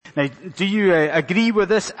Now, do you agree with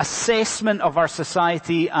this assessment of our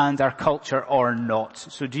society and our culture or not?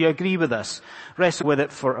 So do you agree with this? Wrestle with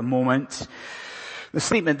it for a moment. The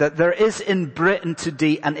statement that there is in Britain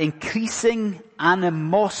today an increasing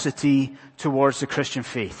animosity towards the Christian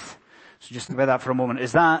faith. So just think about that for a moment.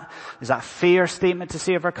 Is that a fair statement to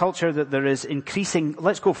say of our culture, that there is increasing,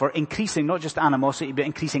 let's go for increasing, not just animosity, but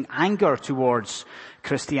increasing anger towards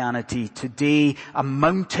Christianity today, a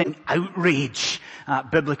mounting outrage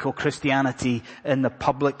at biblical Christianity in the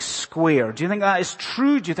public square? Do you think that is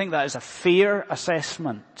true? Do you think that is a fair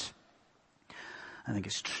assessment? I think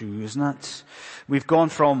it's true, isn't it? We've gone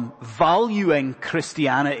from valuing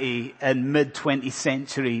Christianity in mid-20th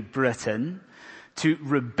century Britain to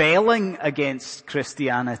rebelling against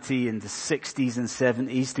Christianity in the 60s and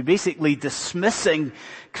 70s, to basically dismissing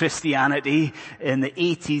Christianity in the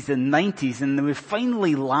 80s and 90s. And then we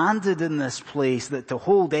finally landed in this place that to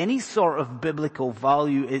hold any sort of biblical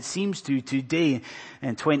value, it seems to today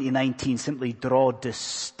in 2019 simply draw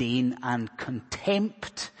disdain and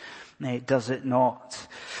contempt. Does it not?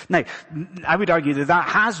 Now, I would argue that that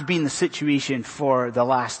has been the situation for the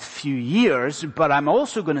last few years, but I'm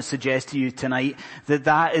also going to suggest to you tonight that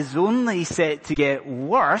that is only set to get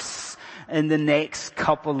worse in the next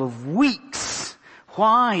couple of weeks.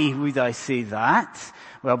 Why would I say that?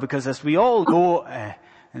 Well, because as we all know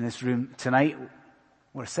in this room tonight,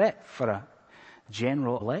 we're set for a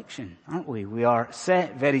general election, aren't we? We are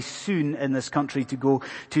set very soon in this country to go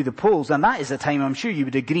to the polls, and that is a time, I'm sure you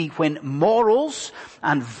would agree, when morals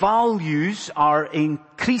and values are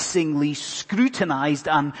increasingly scrutinized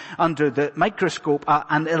and under the microscope.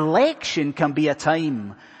 An election can be a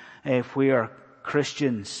time where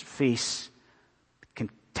Christians face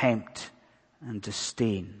contempt and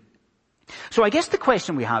disdain. So I guess the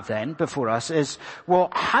question we have then before us is, well,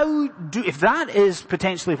 if that is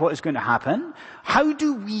potentially what is going to happen, how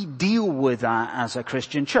do we deal with that as a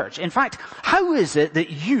Christian church? In fact, how is it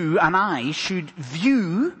that you and I should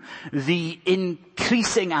view the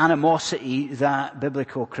increasing animosity that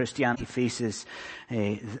biblical Christianity faces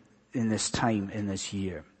in this time, in this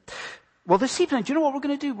year? Well, this evening, do you know what we're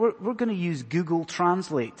going to do? We're going to use Google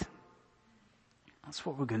Translate. That's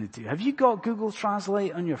what we're going to do. Have you got Google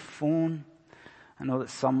Translate on your phone? I know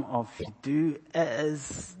that some of you do. It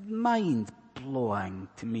is mind-blowing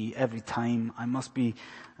to me every time. I must be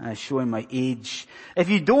showing my age. If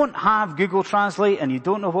you don't have Google Translate and you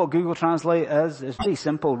don't know what Google Translate is, it's pretty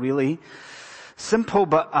simple, really. Simple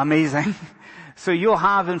but amazing. So you'll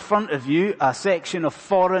have in front of you a section of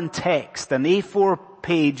foreign text, an A4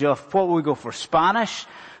 page of what will we go for? Spanish,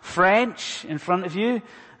 French in front of you.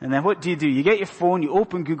 And then what do? You get your phone, you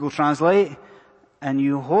open Google Translate, and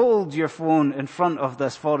you hold your phone in front of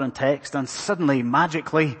this foreign text, and suddenly,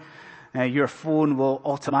 magically, your phone will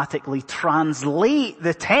automatically translate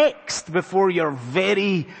the text before your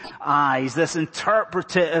very eyes. This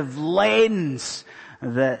interpretative lens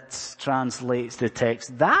that translates the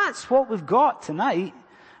text. That's what we've got tonight.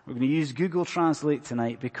 We're going to use Google Translate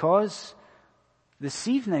tonight because this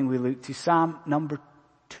evening we look to Psalm number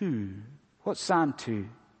 2. What's Psalm 2?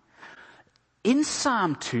 In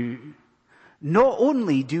Psalm 2, not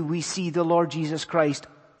only do we see the Lord Jesus Christ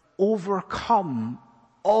overcome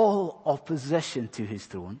all opposition to his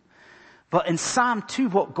throne, but in Psalm 2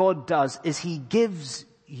 what God does is he gives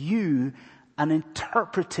you an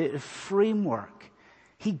interpretative framework.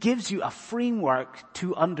 He gives you a framework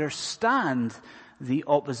to understand the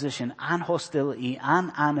opposition and hostility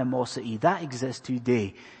and animosity that exists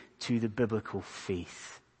today to the biblical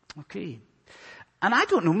faith. Okay. And I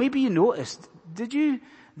don't know, maybe you noticed, did you,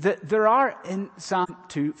 that there are in Psalm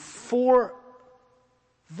 2 4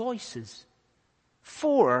 voices,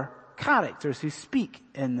 4 characters who speak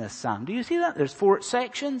in this psalm. Do you see that? There's 4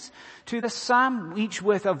 sections to this psalm, each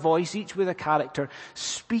with a voice, each with a character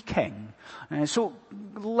speaking. So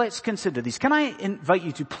let's consider these. Can I invite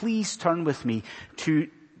you to please turn with me to,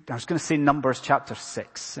 I was going to say Numbers chapter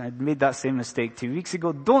 6. I made that same mistake 2 weeks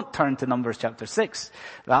ago. Don't turn to Numbers chapter 6.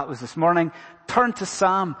 That was this morning. Turn to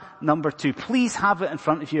Psalm number 2. Please have it in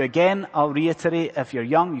front of you again. I'll reiterate, if you're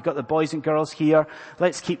young, you've got the boys and girls here.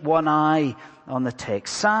 Let's keep one eye on the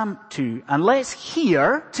text. Psalm 2. And let's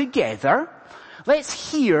hear together,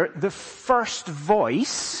 let's hear the first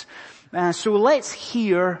voice. So let's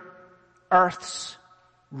hear Earth's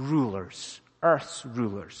rulers. Earth's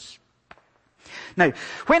rulers. Now,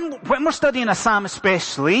 when we're studying a psalm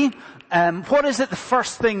especially, what's the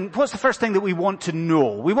first thing that we want to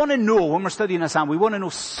know? We want to know when we're studying a psalm, we want to know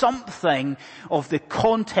something of the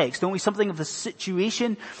context, don't we? Something of the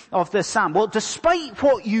situation of the psalm. Well, despite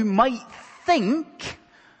what you might think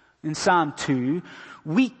in Psalm 2,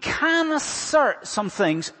 we can assert some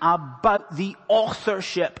things about the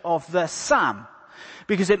authorship of this psalm.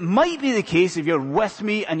 Because it might be the case, if you're with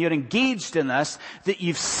me and you're engaged in this, that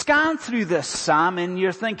you've scanned through this psalm and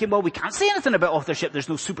you're thinking, well, we can't say anything about authorship. There's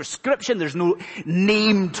no superscription. There's no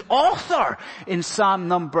named author in Psalm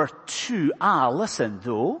number 2. Listen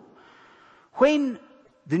though. When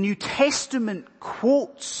the New Testament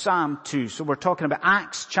quotes Psalm 2, so we're talking about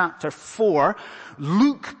Acts chapter 4,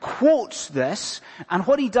 Luke quotes this, and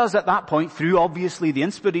what he does at that point, through obviously the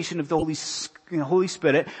inspiration of the Holy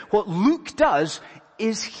Spirit, what Luke does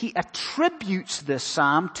is he attributes this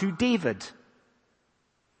psalm to David.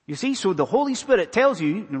 You see, so the Holy Spirit tells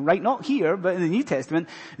you, right, not here, but in the New Testament,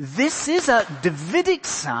 this is a Davidic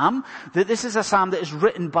psalm, that this is a psalm that is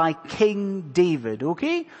written by King David,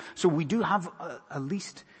 okay? So we do have at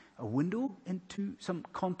least a window into some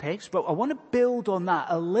context, but I want to build on that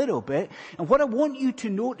a little bit. And what I want you to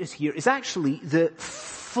notice here is actually the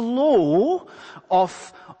flow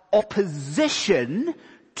of opposition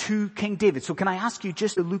to King David. So can I ask you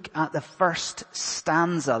just to look at the first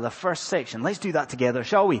stanza, the first section? Let's do that together,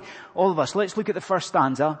 shall we? All of us, let's look at the first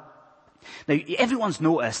stanza. Now, everyone's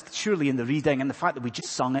noticed, surely in the reading and the fact that we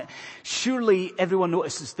just sung it, surely everyone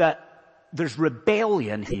notices that there's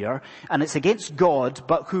rebellion here, and it's against God,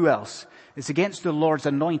 but who else? It's against the Lord's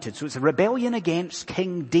anointed. So it's a rebellion against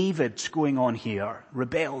King David's going on here.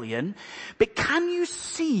 Rebellion. But can you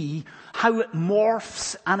see how it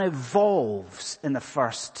morphs and evolves in the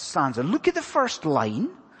first stanza? Look at the first line.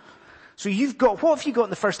 So you've got, what have you got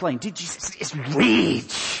in the first line? It's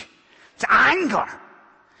rage. It's anger.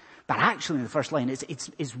 But actually in the first line,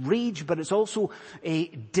 it's rage, but it's also a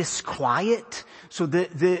disquiet. So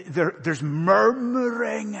there's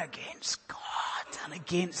murmuring against God and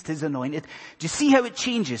against his anointed. Do you see how it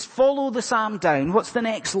changes? Follow the psalm down. What's the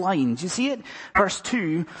next line? Do you see it? Verse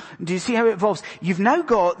 2. Do you see how it evolves? You've now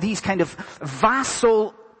got these kind of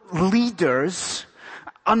vassal leaders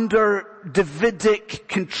under Davidic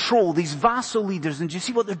control, these vassal leaders, and do you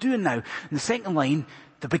see what they're doing now? In the second line,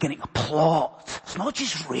 they're beginning to plot. It's not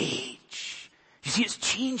just rage. You see, it's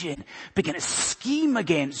changing. Begin to scheme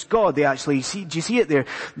against God. They actually see, do you see it there?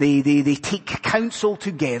 They take counsel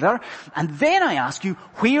together. And then I ask you,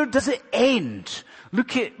 where does it end?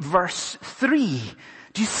 Look at verse 3.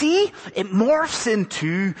 Do you see? It morphs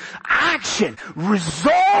into action,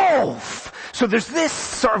 resolve. So there's this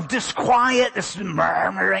sort of disquiet, this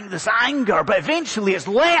murmuring, this anger, but eventually it's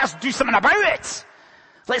let's do something about it.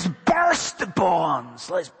 Let's burst the bonds.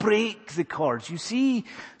 Let's break the cords. You see?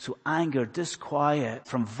 So anger, disquiet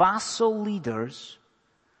from vassal leaders,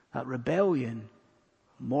 that rebellion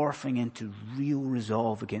morphing into real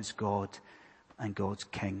resolve against God and God's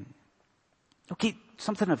king. Okay,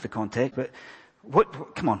 something of the context, but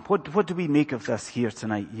what do we make of this here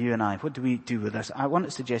tonight, you and I? What do we do with this? I want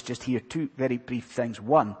to suggest just here two very brief things.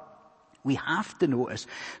 One, we have to notice,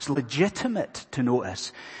 it's legitimate to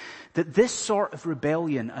notice, that this sort of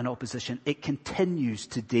rebellion and opposition, it continues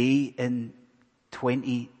today in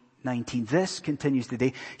 2019. This continues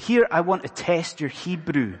today. Here I want to test your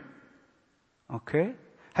Hebrew. Okay?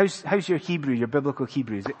 How's your Hebrew, your biblical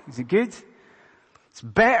Hebrew? Is it good? It's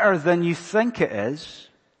better than you think it is.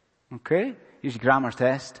 Okay? Here's your grammar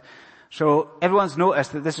test. So everyone's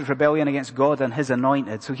noticed that this is rebellion against God and his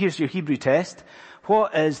anointed. So here's your Hebrew test.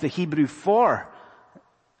 What is the Hebrew for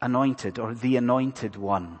anointed or the anointed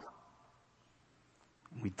one?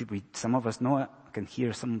 Some of us know it. I can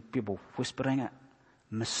hear some people whispering it.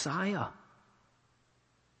 Messiah.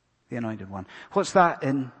 The anointed one. What's that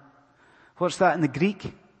in the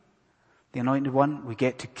Greek? The anointed one. We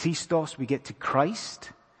get to Christos, we get to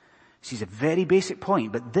Christ. This is a very basic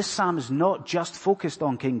point, but this psalm is not just focused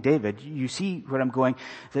on King David. You see where I'm going,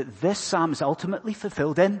 that this psalm is ultimately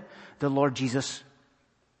fulfilled in the Lord Jesus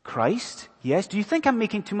Christ. Yes? Do you think I'm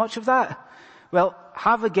making too much of that? Well,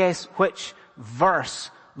 have a guess which verse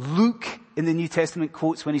Luke in the New Testament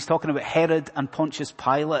quotes when he's talking about Herod and Pontius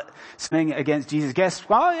Pilate sinning against Jesus. Guess,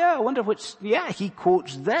 well, yeah, I wonder which, he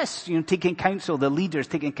quotes this, taking counsel, the leaders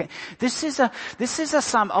taking counsel. This is a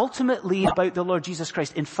psalm ultimately about the Lord Jesus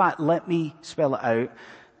Christ. In fact, let me spell it out,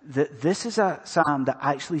 that this is a psalm that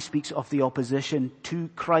actually speaks of the opposition to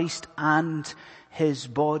Christ and his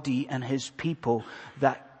body and his people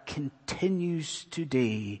that continues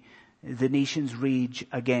today, the nation's rage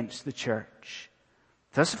against the church.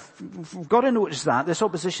 We've got to notice that. This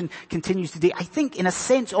opposition continues today. I think in a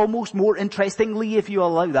sense, almost more interestingly, if you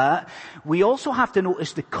allow that, we also have to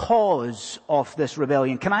notice the cause of this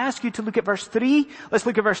rebellion. Can I ask you to look at verse 3? Let's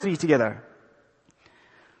look at verse 3 together.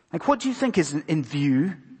 Like, what do you think is in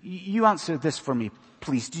view? You answer this for me,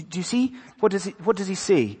 please. Do you see? What does he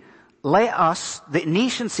say? the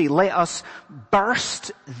nations say, let us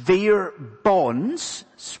burst their bonds.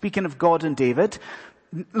 Speaking of God and David,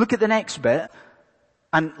 look at the next bit.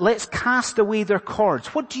 And let's cast away their cords.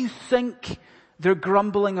 What do you think they're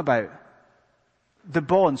grumbling about? The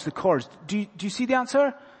bonds, the cords. Do you see the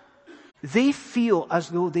answer? They feel as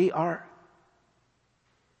though they are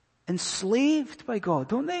enslaved by God,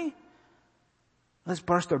 don't they? Let's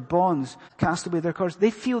burst their bonds, cast away their cords.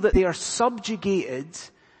 They feel that they are subjugated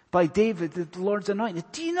by David, the Lord's anointed.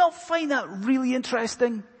 Do you not find that really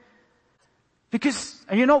interesting? Because,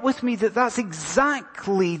 are you not with me that that's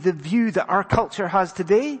exactly the view that our culture has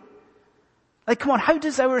today? Like, come on, how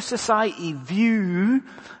does our society view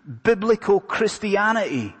biblical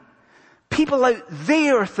Christianity? People out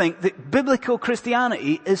there think that biblical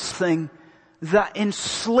Christianity is something that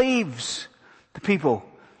enslaves the people.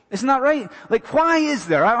 Isn't that right? Like, why is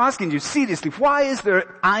there, I'm asking you seriously, why is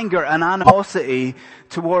there anger and animosity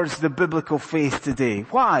towards the biblical faith today?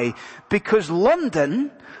 Why? Because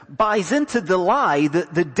London buys into the lie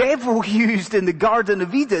that the devil used in the Garden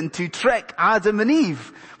of Eden to trick Adam and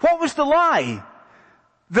Eve. What was the lie?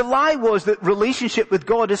 The lie was that relationship with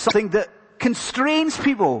God is something that constrains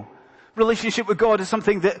people. Relationship with God is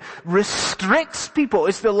something that restricts people.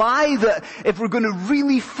 It's the lie that if we're going to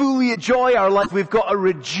really fully enjoy our life, we've got to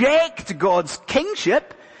reject God's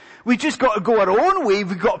kingship. We've just got to go our own way.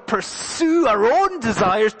 We've got to pursue our own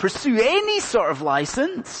desires, pursue any sort of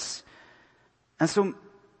license. And so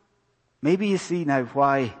maybe you see now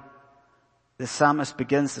why the psalmist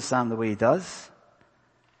begins the psalm the way he does,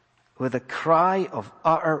 with a cry of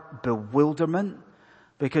utter bewilderment.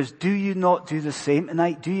 Because do you not do the same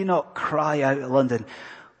tonight? Do you not cry out at London,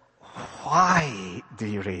 why do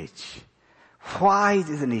you rage? Why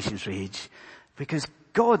do the nations rage? Because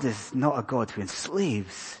God is not a God who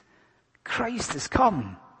enslaves. Christ has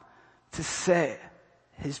come to set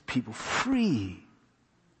his people free.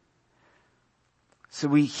 So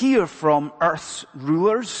we hear from earth's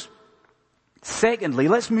rulers. Secondly,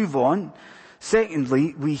 let's move on.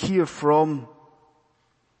 Secondly, we hear from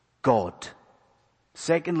God.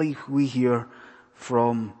 Secondly, we hear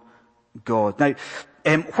from God. Now,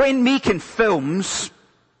 when making films,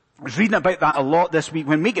 I was reading about that a lot this week.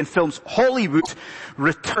 When making films, Hollywood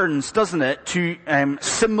returns, doesn't it, to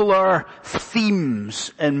similar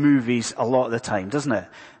themes in movies a lot of the time, doesn't it?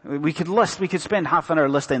 We could spend half an hour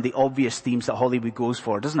listing the obvious themes that Hollywood goes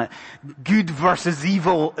for, doesn't it? Good versus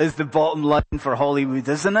evil is the bottom line for Hollywood,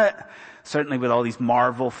 isn't it? Certainly with all these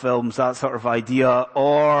Marvel films, that sort of idea.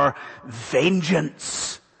 Or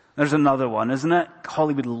vengeance. There's another one, isn't it?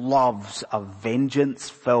 Hollywood loves a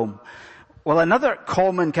vengeance film. Well, another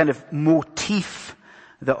common kind of motif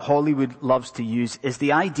that Hollywood loves to use is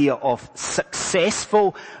the idea of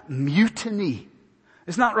successful mutiny.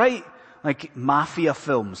 Isn't that right? Like mafia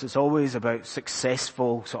films, it's always about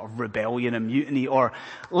successful sort of rebellion and mutiny. Or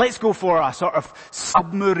let's go for a sort of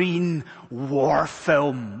submarine war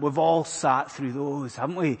film. We've all sat through those,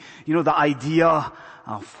 haven't we? You know, the idea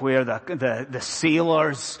of where the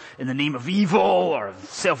sailors, in the name of evil or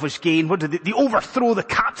selfish gain, what do they overthrow the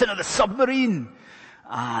captain of the submarine.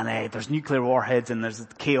 And there's nuclear warheads and there's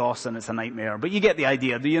chaos and it's a nightmare. But you get the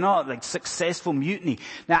idea, do you not? Like successful mutiny.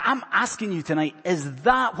 Now I'm asking you tonight, is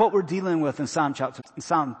that what we're dealing with in Psalm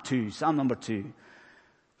number 2?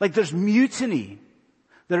 Like there's mutiny.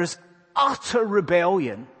 There is utter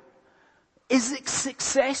rebellion. Is it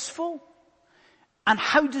successful? And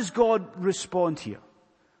how does God respond here?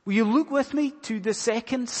 Will you look with me to the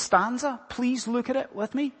second stanza? Please look at it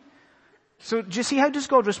with me. So do you see how does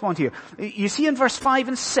God respond here? You see in verse 5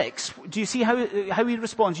 and 6, do you see how he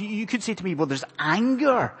responds? You could say to me, well, there's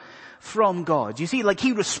anger from God. You see, like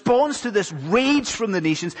he responds to this rage from the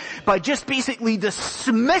nations by just basically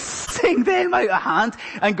dismissing them out of hand,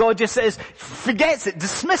 and God just says, forgets it,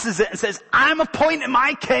 dismisses it, and says, I'm appointing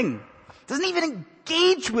my king. Doesn't even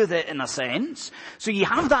engage with it in a sense. So you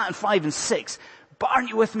have that in 5 and 6. But aren't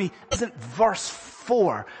you with me? Isn't verse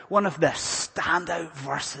 4 one of the standout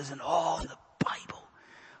verses in all the Bible?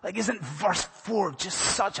 Like, isn't verse 4 just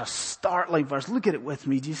such a startling verse? Look at it with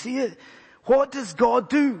me. Do you see it? What does God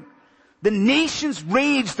do? The nations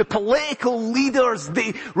rage, the political leaders,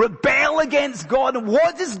 they rebel against God. And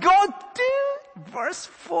what does God do? Verse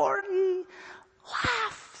 4, he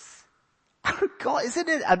laughs. Our God, isn't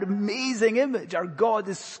it an amazing image? Our God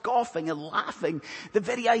is scoffing and laughing. The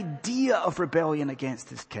very idea of rebellion against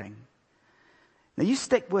his king. Now you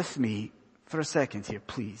stick with me for a second here,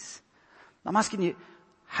 please. I'm asking you,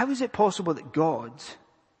 how is it possible that God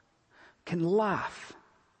can laugh?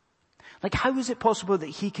 Like, how is it possible that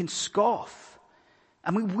he can scoff? I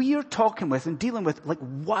mean, we are talking with and dealing with like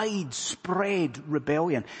widespread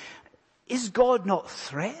rebellion. Is God not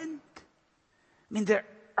threatened? I mean, the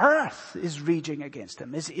earth is raging against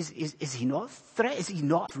him. Is he not a threat? Is he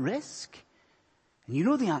not at risk? And you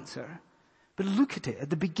know the answer. But look at it at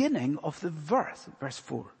the beginning of the verse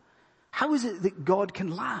 4. How is it that God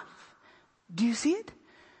can laugh? Do you see it?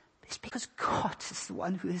 It's because God is the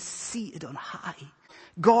one who is seated on high.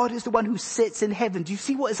 God is the one who sits in heaven. Do you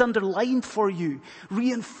see what is underlined for you,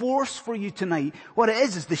 reinforced for you tonight? What it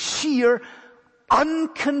is the sheer,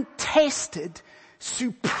 uncontested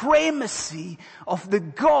supremacy of the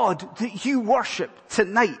God that you worship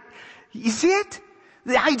tonight. You see it?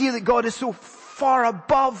 The idea that God is so far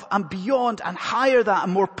above and beyond and higher than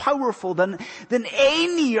and more powerful than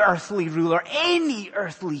any earthly ruler, any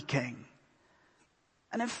earthly king.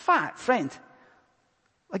 And in fact, friend,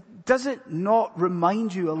 does it not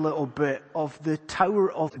remind you a little bit of the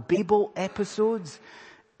Tower of Babel episodes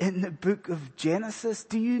in the book of Genesis?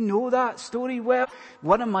 Do you know that story well?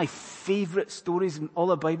 One of my favorite stories in all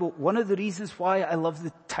the Bible, one of the reasons why I love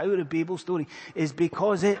the Tower of Babel story is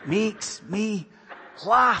because it makes me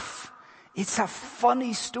laugh. It's a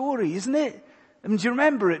funny story, isn't it? I mean, do you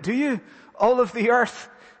remember it, do you? All of the earth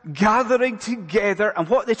gathering together, and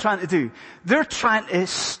what are they trying to do? They're trying to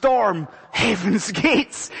storm heaven's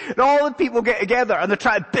gates. And all the people get together and they're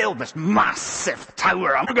trying to build this massive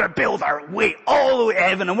tower, and we're going to build our way all the way to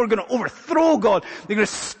heaven, and we're going to overthrow God. They're going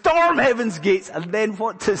to storm heaven's gates. And then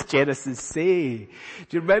what does Genesis say? Do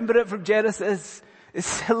you remember it from Genesis?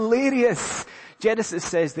 It's hilarious. Genesis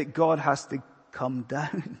says that God has to come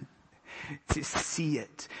down to see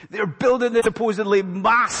it. They're building this supposedly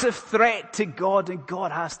massive threat to God, and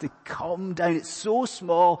God has to come down. It's so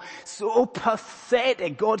small, so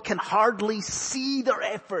pathetic. God can hardly see their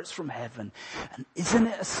efforts from heaven. And isn't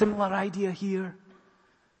it a similar idea here?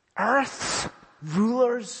 Earth's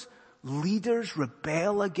rulers, leaders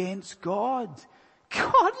rebel against God.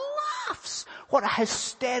 God laughs. What a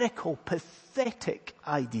hysterical, pathetic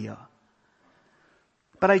idea.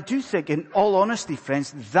 But I do think, in all honesty,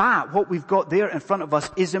 friends, that what we've got there in front of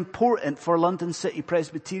us is important for London City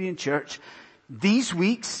Presbyterian Church these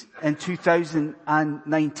weeks in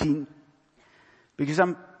 2019. Because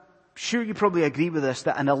I'm sure you probably agree with us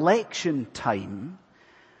that an election time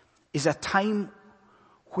is a time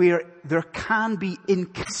where there can be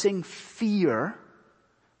increasing fear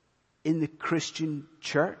in the Christian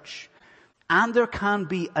church, and there can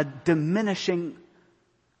be a diminishing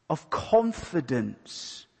of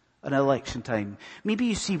confidence at election time. Maybe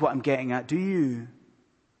you see what I'm getting at, do you?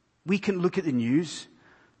 We can look at the news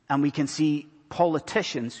and we can see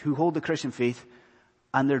politicians who hold the Christian faith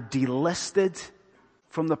and they're delisted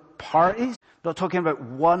from the parties. I'm not talking about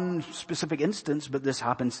one specific instance, but this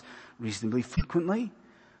happens reasonably frequently.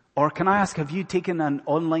 Or can I ask, have you taken an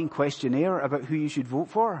online questionnaire about who you should vote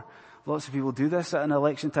for? Lots of people do this at an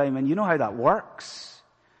election time, and you know how that works.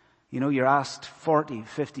 You know, you're asked 40,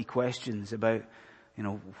 50 questions about, you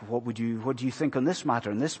know, what do you think on this matter,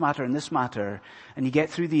 and this matter, and this matter? And you get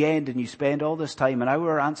through the end and you spend all this time, an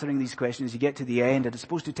hour answering these questions. You get to the end and it's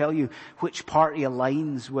supposed to tell you which party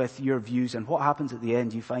aligns with your views. And what happens at the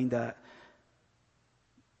end? You find that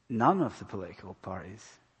none of the political parties,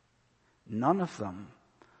 none of them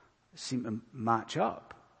seem to match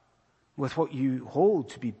up with what you hold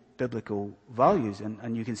to be biblical values.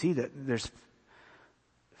 And you can see that there's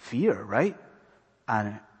fear, right?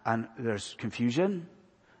 And there's confusion,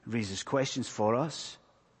 raises questions for us.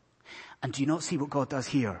 And do you not see what God does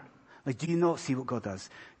here? Do you not see what God does?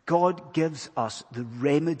 God gives us the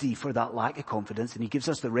remedy for that lack of confidence, and He gives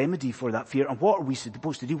us the remedy for that fear. And what are we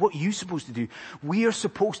supposed to do? What are you supposed to do? We are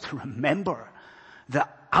supposed to remember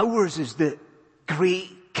that ours is the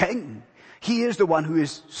great King. He is the one who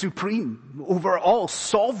is supreme over all,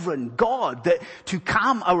 sovereign God, that to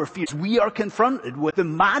calm our fears, we are confronted with the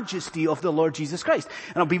majesty of the Lord Jesus Christ.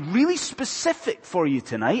 And I'll be really specific for you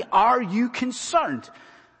tonight. Are you concerned?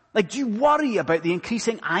 Do you worry about the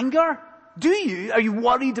increasing anger? Do you? Are you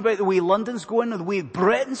worried about the way London's going or the way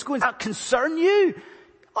Britain's going? Does that concern you?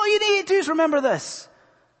 All you need to do is remember this,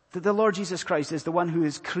 that the Lord Jesus Christ is the one who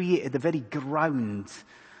has created the very ground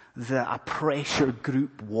that a pressure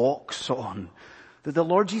group walks on. That the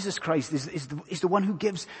Lord Jesus Christ is the one who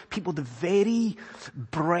gives people the very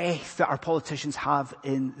breath that our politicians have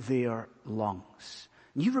in their lungs.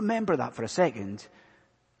 And you remember that for a second,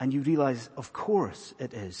 and you realize, of course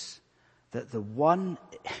it is, that the one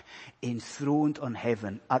enthroned on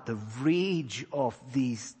heaven at the rage of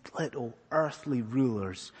these little earthly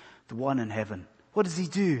rulers, the one in heaven, what does He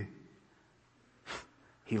do?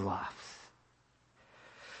 He laughs.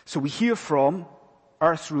 So we hear from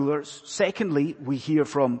earth's rulers. Secondly, we hear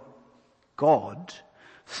from God.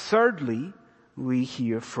 Thirdly, we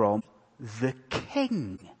hear from the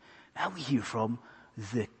King. Now we hear from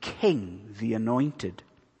the King, the Anointed.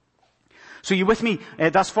 So you with me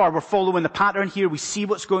thus far? We're following the pattern here. We see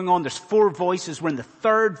what's going on. There's 4 voices. We're in the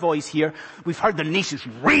 3rd voice here. We've heard the nations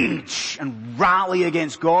rage and rally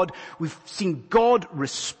against God. We've seen God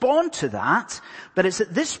respond to that. But it's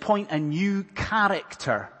at this point a new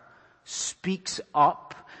character speaks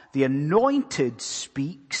up. The Anointed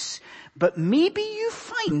speaks. But maybe you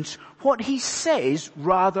find what he says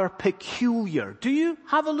rather peculiar. Do you?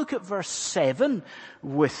 Have a look at verse 7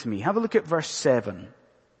 with me. Have a look at verse 7.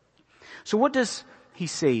 So what does he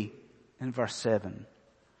say in verse 7?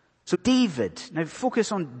 So David, now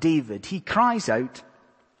focus on David. He cries out,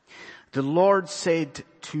 the Lord said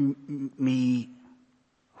to me,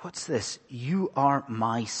 what's this? You are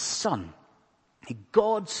my son.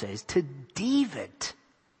 God says to David,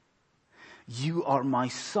 you are my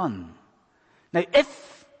son. Now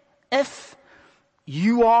if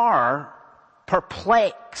you are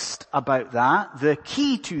perplexed about that, the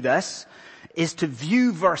key to this is to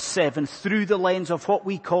view verse 7 through the lens of what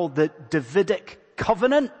we call the Davidic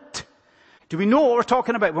covenant. Do we know what we're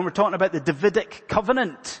talking about when we're talking about the Davidic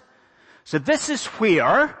covenant? So this is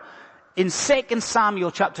where, in 2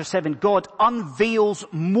 Samuel chapter 7, God unveils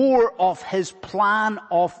more of his plan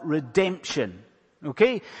of redemption.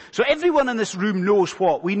 Okay? So everyone in this room knows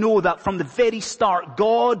what? We know that from the very start,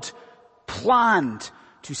 God planned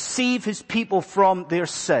to save his people from their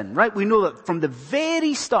sin, right? We know that from the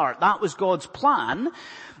very start, that was God's plan.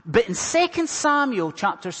 But in 2 Samuel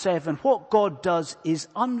chapter 7, what God does is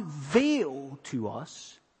unveil to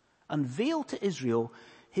us, unveil to Israel,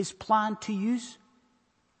 his plan to use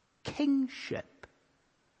kingship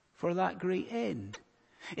for that great end.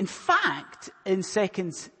 In fact, in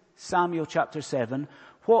 2 Samuel chapter 7,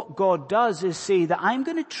 what God does is say that I'm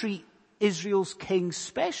going to treat Israel's king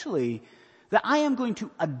specially, that I am going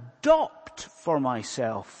to adopt for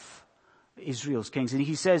myself Israel's kings. And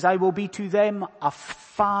he says, I will be to them a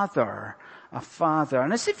father.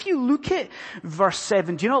 And as if you look at verse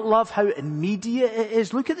 7, do you not love how immediate it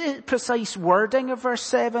is? Look at the precise wording of verse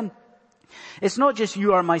 7. It's not just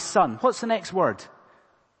you are my son. What's the next word?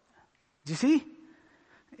 Do you see?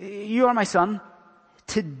 You are my son.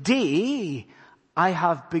 Today I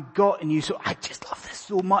have begotten you. So I just love this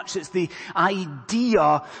so much. It's the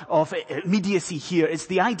idea of immediacy here. It's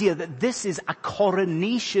the idea that this is a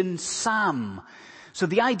coronation psalm. So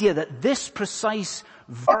the idea that this precise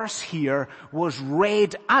verse here was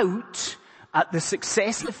read out at the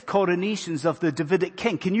successive coronations of the Davidic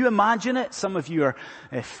king. Can you imagine it? Some of you are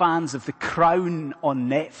fans of The Crown on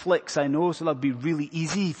Netflix, I know, so that'll be really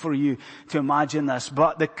easy for you to imagine this.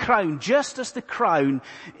 But the crown, just as the crown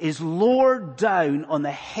is lowered down on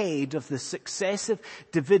the head of the successive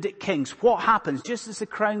Davidic kings, what happens? Just as the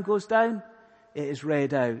crown goes down, it is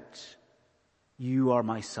read out, you are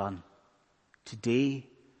my son. Today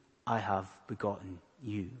I have begotten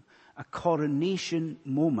you. A coronation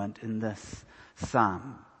moment in this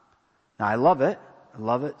psalm. Now I love it.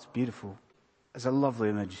 It's beautiful. It's a lovely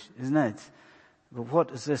image, isn't it? But what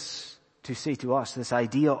is this to say to us? This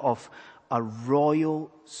idea of a royal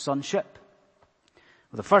sonship.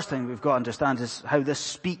 Well, the first thing we've got to understand is how this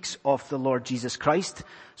speaks of the Lord Jesus Christ.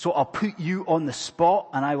 So I'll put you on the spot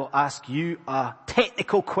and I will ask you a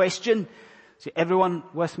technical question. So everyone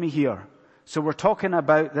with me here. So we're talking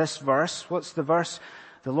about this verse. What's the verse?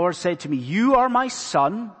 The Lord said to me, you are my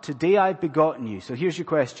son, today I've begotten you. So here's your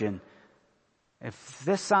question. If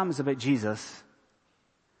this psalm is about Jesus,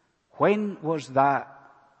 when was that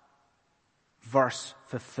verse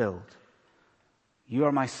fulfilled? You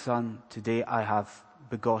are my son, today I have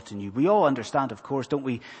begotten you. We all understand, of course, don't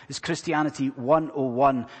we? It's Christianity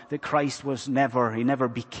 101 that Christ he never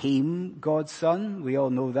became God's son. We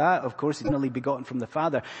all know that. Of course, he's only begotten from the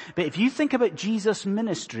Father. But if you think about Jesus'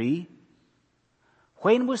 ministry,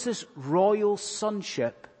 when was this royal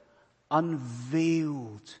sonship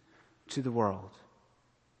unveiled to the world?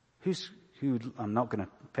 I'm not going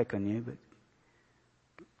to pick on you, but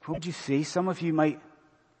what would you say? Some of you might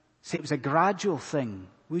say it was a gradual thing,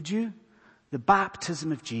 would you? The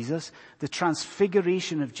baptism of Jesus, the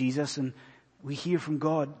transfiguration of Jesus, and we hear from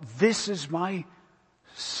God, this is my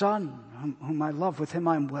son, whom I love, with him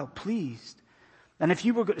I am well pleased. And if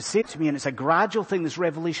you were going to say it to me, and it's a gradual thing, this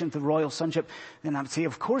revelation of the royal sonship, then I would say,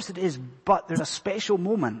 of course it is, but there's a special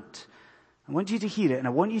moment. I want you to hear it, and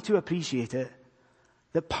I want you to appreciate it,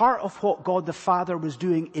 that part of what God the Father was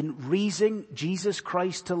doing in raising Jesus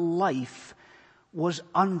Christ to life was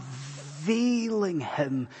unveiling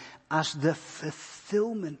him as the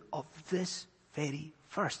fulfillment of this very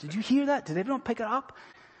verse. Did you hear that? Did everyone pick it up?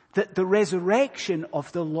 That the resurrection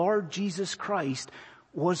of the Lord Jesus Christ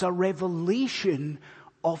was a revelation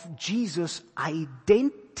of Jesus'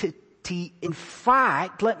 identity. In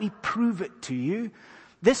fact, let me prove it to you.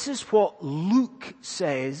 This is what Luke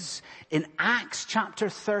says in Acts chapter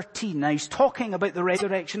 13. Now he's talking about the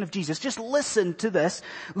resurrection of Jesus. Just listen to this.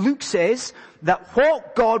 Luke says that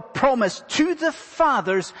what God promised to the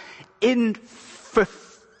fathers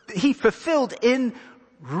he fulfilled in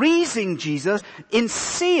raising Jesus, in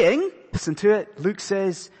saying, listen to it, Luke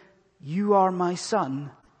says, "You are my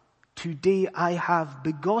son. Today I have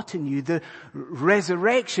begotten you." The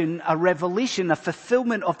resurrection, a revelation, a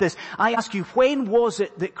fulfillment of this. I ask you, when was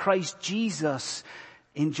it that Christ Jesus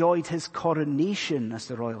enjoyed his coronation as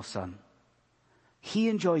the royal son? He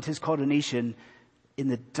enjoyed his coronation in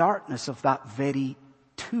the darkness of that very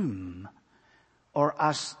tomb. Or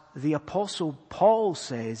as the apostle Paul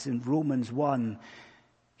says in Romans 1,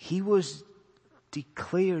 he was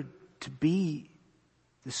declared to be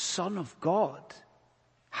the Son of God.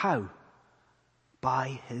 How?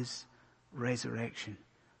 By his resurrection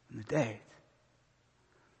from the dead.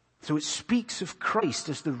 So it speaks of Christ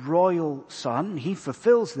as the royal son. He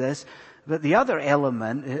fulfills this. But the other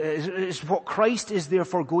element is what Christ is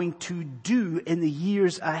therefore going to do in the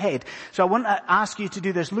years ahead. So I want to ask you to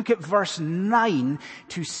do this. Look at verse 9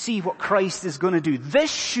 to see what Christ is going to do.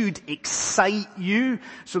 This should excite you.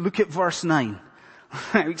 So look at verse 9.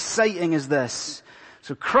 How exciting is this?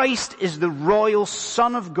 So Christ is the royal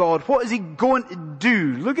Son of God. What is he going to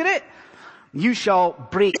do? Look at it. You shall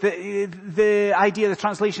break. The idea, the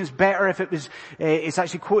translation is better if it was, it's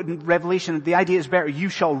actually quoted in Revelation. The idea is better. You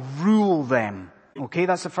shall rule them. Okay,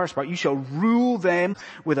 that's the first part. You shall rule them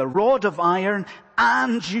with a rod of iron,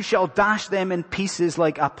 and you shall dash them in pieces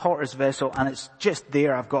like a potter's vessel. And it's just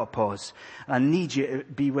there. I've got to pause. I need you to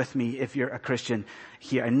be with me if you're a Christian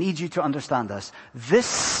here. I need you to understand this. This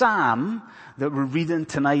psalm that we're reading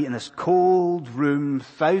tonight in this cold room,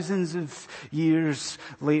 thousands of years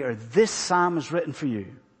later, this psalm is written for you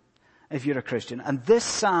if you're a Christian. And this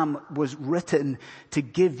psalm was written to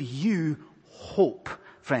give you hope.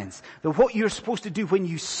 Friends, that what you're supposed to do when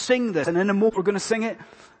you sing this, and in a moment we're going to sing it.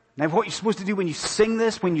 Now what you're supposed to do when you sing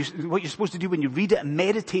this, what you're supposed to do when you read it and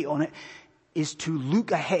meditate on it, is to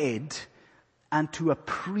look ahead and to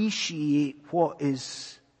appreciate what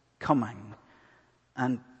is coming.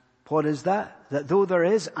 And what is that? That though there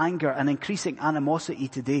is anger and increasing animosity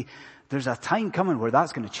today, there's a time coming where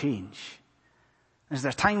that's going to change. There's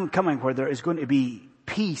a time coming where there is going to be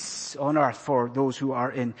peace on earth for those who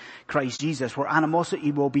are in Christ Jesus, where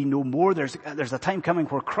animosity will be no more. There's a time coming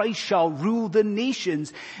where Christ shall rule the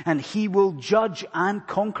nations and he will judge and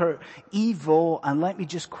conquer evil. And let me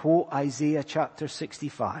just quote Isaiah chapter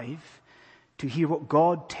 65 to hear what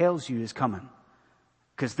God tells you is coming,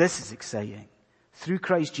 because this is exciting. Through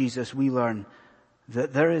Christ Jesus we learn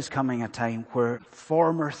that there is coming a time where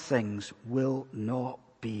former things will not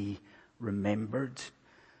be remembered.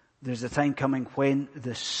 There's a time coming when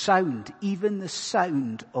the sound, even the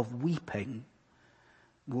sound of weeping,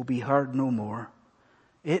 will be heard no more.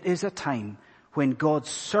 It is a time when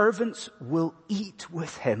God's servants will eat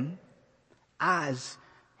with him as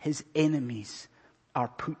his enemies are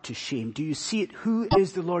put to shame. Do you see it? Who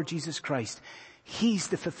is the Lord Jesus Christ? He's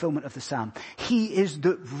the fulfillment of the psalm. He is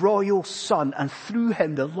the royal son, and through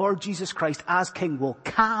him the Lord Jesus Christ as king will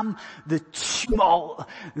calm the tumult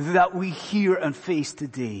that we hear and face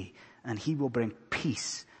today, and he will bring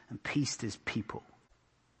peace and peace to his people.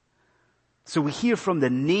 So we hear from the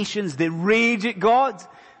nations, they rage at God.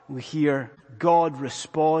 We hear God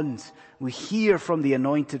respond. We hear from the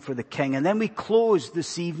anointed for the king. And then we close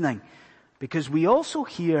this evening because we also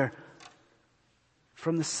hear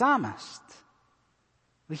from the psalmist.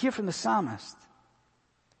 We hear from the psalmist.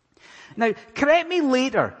 Now, correct me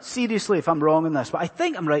later, seriously, if I'm wrong on this, but I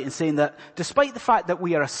think I'm right in saying that despite the fact that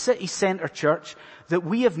we are a city centre church, that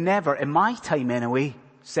we have never, in my time anyway,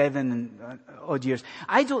 7 odd years,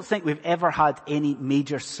 I don't think we've ever had any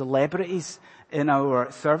major celebrities in our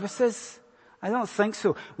services. I don't think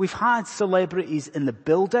so. We've had celebrities in the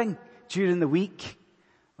building during the week.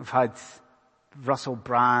 We've had Russell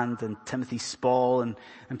Brand and Timothy Spall and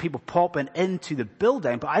people popping into the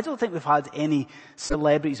building, but I don't think we've had any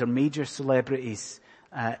celebrities or major celebrities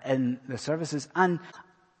in the services. And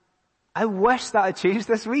I wish that had changed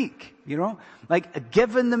this week, like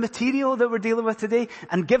given the material that we're dealing with today,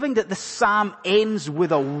 and given that the psalm ends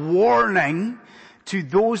with a warning to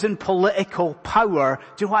those in political power.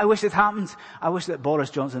 Do you know what I wish had happened? I wish that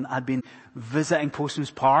Boris Johnson had been visiting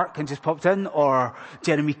Postman's Park and just popped in, or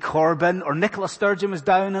Jeremy Corbyn, or Nicola Sturgeon was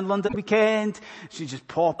down in London weekend. She just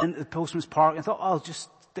popped into the Postman's Park and thought, I'll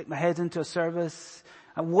just stick my head into a service.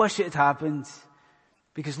 I wish it had happened,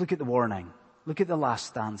 because look at the warning. look at the last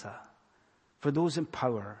stanza. For those in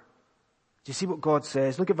power. Do you see what God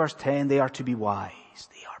says? Look at verse 10. They are to be wise.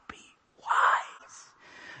 They are be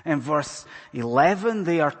wise. In verse 11,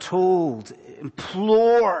 they are told,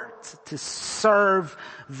 implored to serve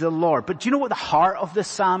the Lord. But do you know what the heart of this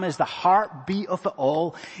psalm is? The heartbeat of it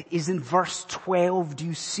all is in verse 12. Do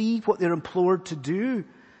you see what they're implored to do?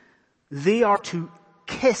 They are to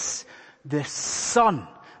kiss the Son.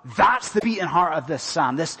 That's the beating heart of this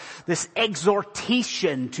psalm. This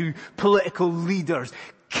exhortation to political leaders.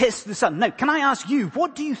 Kiss the Son. Now, can I ask you,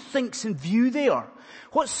 what do you think's in view there?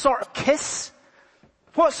 What sort of kiss?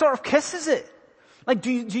 What sort of kiss is it? Like,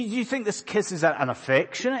 do you think this kiss is an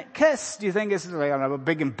affectionate kiss? Do you think it's like a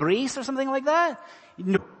big embrace or something like that?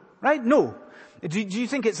 No. Right? No. Do you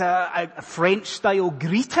think it's a French-style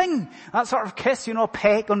greeting? That sort of kiss, a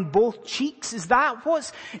peck on both cheeks? Is that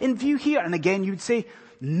what's in view here? And again, you would say,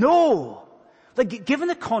 no. Like, given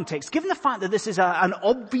the context, given the fact that this is an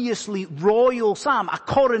obviously royal psalm, a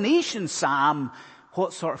coronation psalm,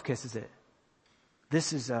 what sort of kiss is it?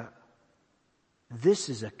 This is a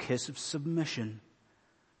kiss of submission.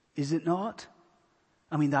 Is it not?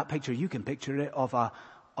 I mean, that picture, you can picture it of a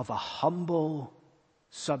humble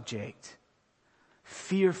subject,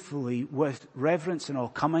 fearfully, with reverence and all,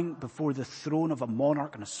 coming before the throne of a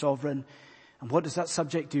monarch and a sovereign. And what does that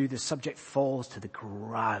subject do? The subject falls to the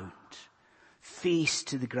ground, face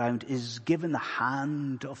to the ground, is given the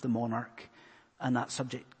hand of the monarch, and that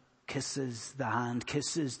subject kisses the hand,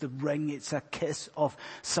 kisses the ring. It's a kiss of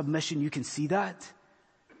submission. You can see that.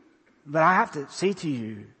 But I have to say to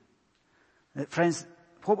you, that, friends,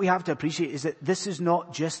 what we have to appreciate is that this is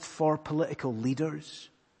not just for political leaders.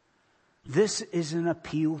 This is an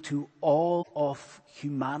appeal to all of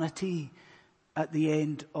humanity at the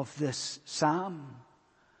end of this psalm.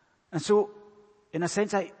 And so, in a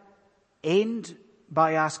sense, I end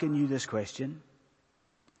by asking you this question.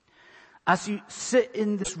 As you sit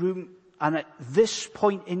in this room and at this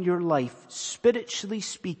point in your life, spiritually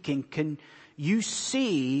speaking, can you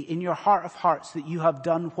say in your heart of hearts that you have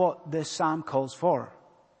done what this psalm calls for?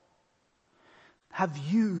 Have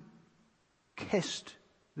you kissed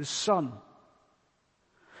the Son?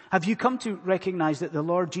 Have you come to recognize that the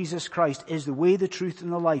Lord Jesus Christ is the way, the truth,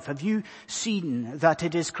 and the life? Have you seen that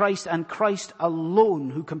it is Christ and Christ alone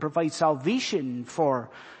who can provide salvation for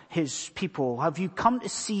His people? Have you come to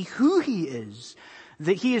see who He is?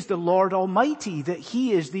 That He is the Lord Almighty, that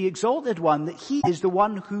He is the exalted one, that He is the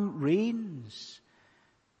one who reigns?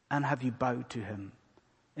 And have you bowed to Him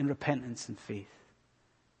in repentance and faith?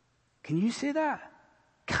 Can you say that?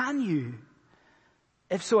 Can you?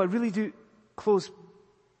 If so, I really do close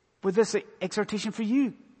with this exhortation for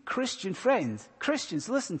you, Christian friends. Christians,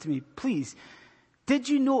 listen to me, please. Did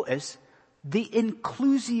you notice the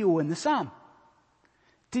inclusio in the psalm?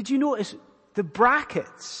 Did you notice the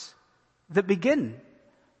brackets that begin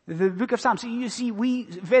the book of Psalms? So you see, we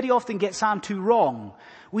very often get Psalm 2 wrong.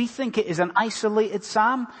 We think it is an isolated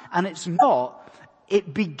psalm, and it's not.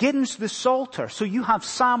 It begins the Psalter. So you have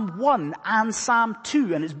Psalm 1 and Psalm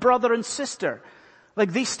 2, and it's brother and sister.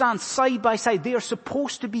 Like, they stand side by side. They are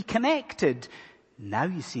supposed to be connected. Now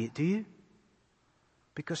you see it, do you?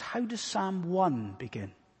 Because how does Psalm 1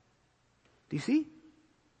 begin? Do you see?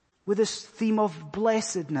 With this theme of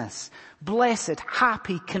blessedness. Blessed,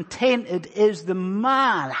 happy, contented is the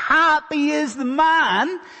man. Happy is the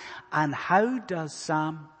man. And how does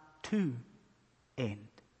Psalm 2 end?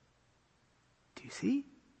 Do you see?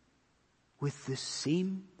 With the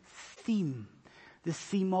same theme. The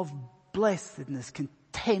theme of blessedness,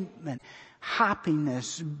 contentment,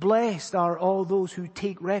 happiness. Blessed are all those who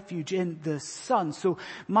take refuge in the Son. So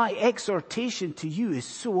my exhortation to you is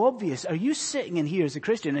so obvious. Are you sitting in here as a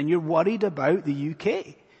Christian and you're worried about the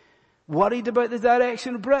UK? Worried about the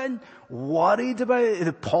direction of Britain? Worried about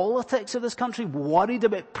the politics of this country? Worried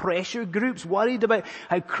about pressure groups? Worried about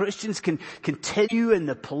how Christians can continue in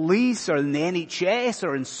the police or in the NHS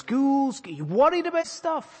or in schools? You worried about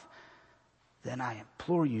stuff? Then I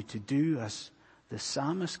implore you to do as the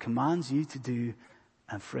psalmist commands you to do.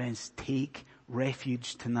 And friends, take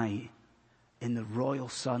refuge tonight in the royal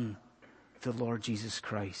Son, the Lord Jesus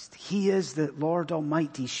Christ. He is the Lord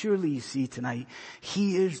Almighty. Surely you see tonight,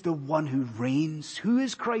 He is the one who reigns. Who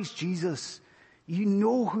is Christ Jesus? You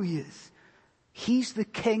know who He is. He's the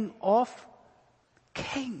King of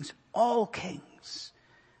kings, all kings.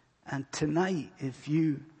 And tonight, if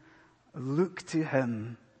you look to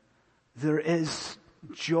Him, there is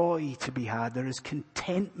joy to be had. There is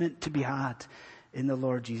contentment to be had in the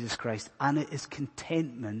Lord Jesus Christ. And it is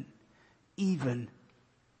contentment even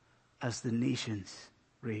as the nations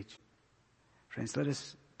rage. Friends, let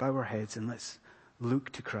us bow our heads and let's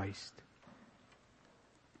look to Christ.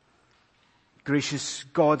 Gracious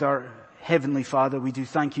God, our Heavenly Father, we do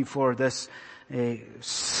thank you for this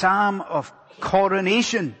psalm of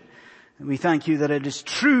coronation. We thank you that it is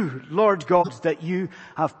true, Lord God, that you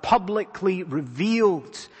have publicly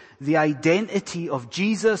revealed the identity of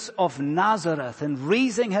Jesus of Nazareth and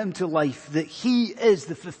raising him to life, that he is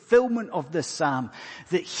the fulfillment of this psalm,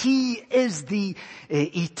 that he is the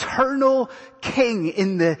eternal King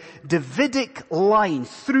in the Davidic line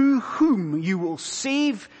through whom you will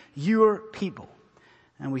save your people.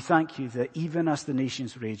 And we thank you that even as the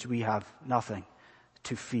nations rage, we have nothing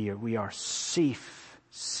to fear. We are safe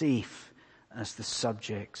as the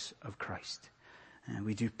subjects of Christ. And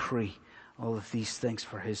we do pray all of these things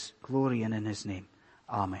for his glory and in his name.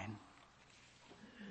 Amen.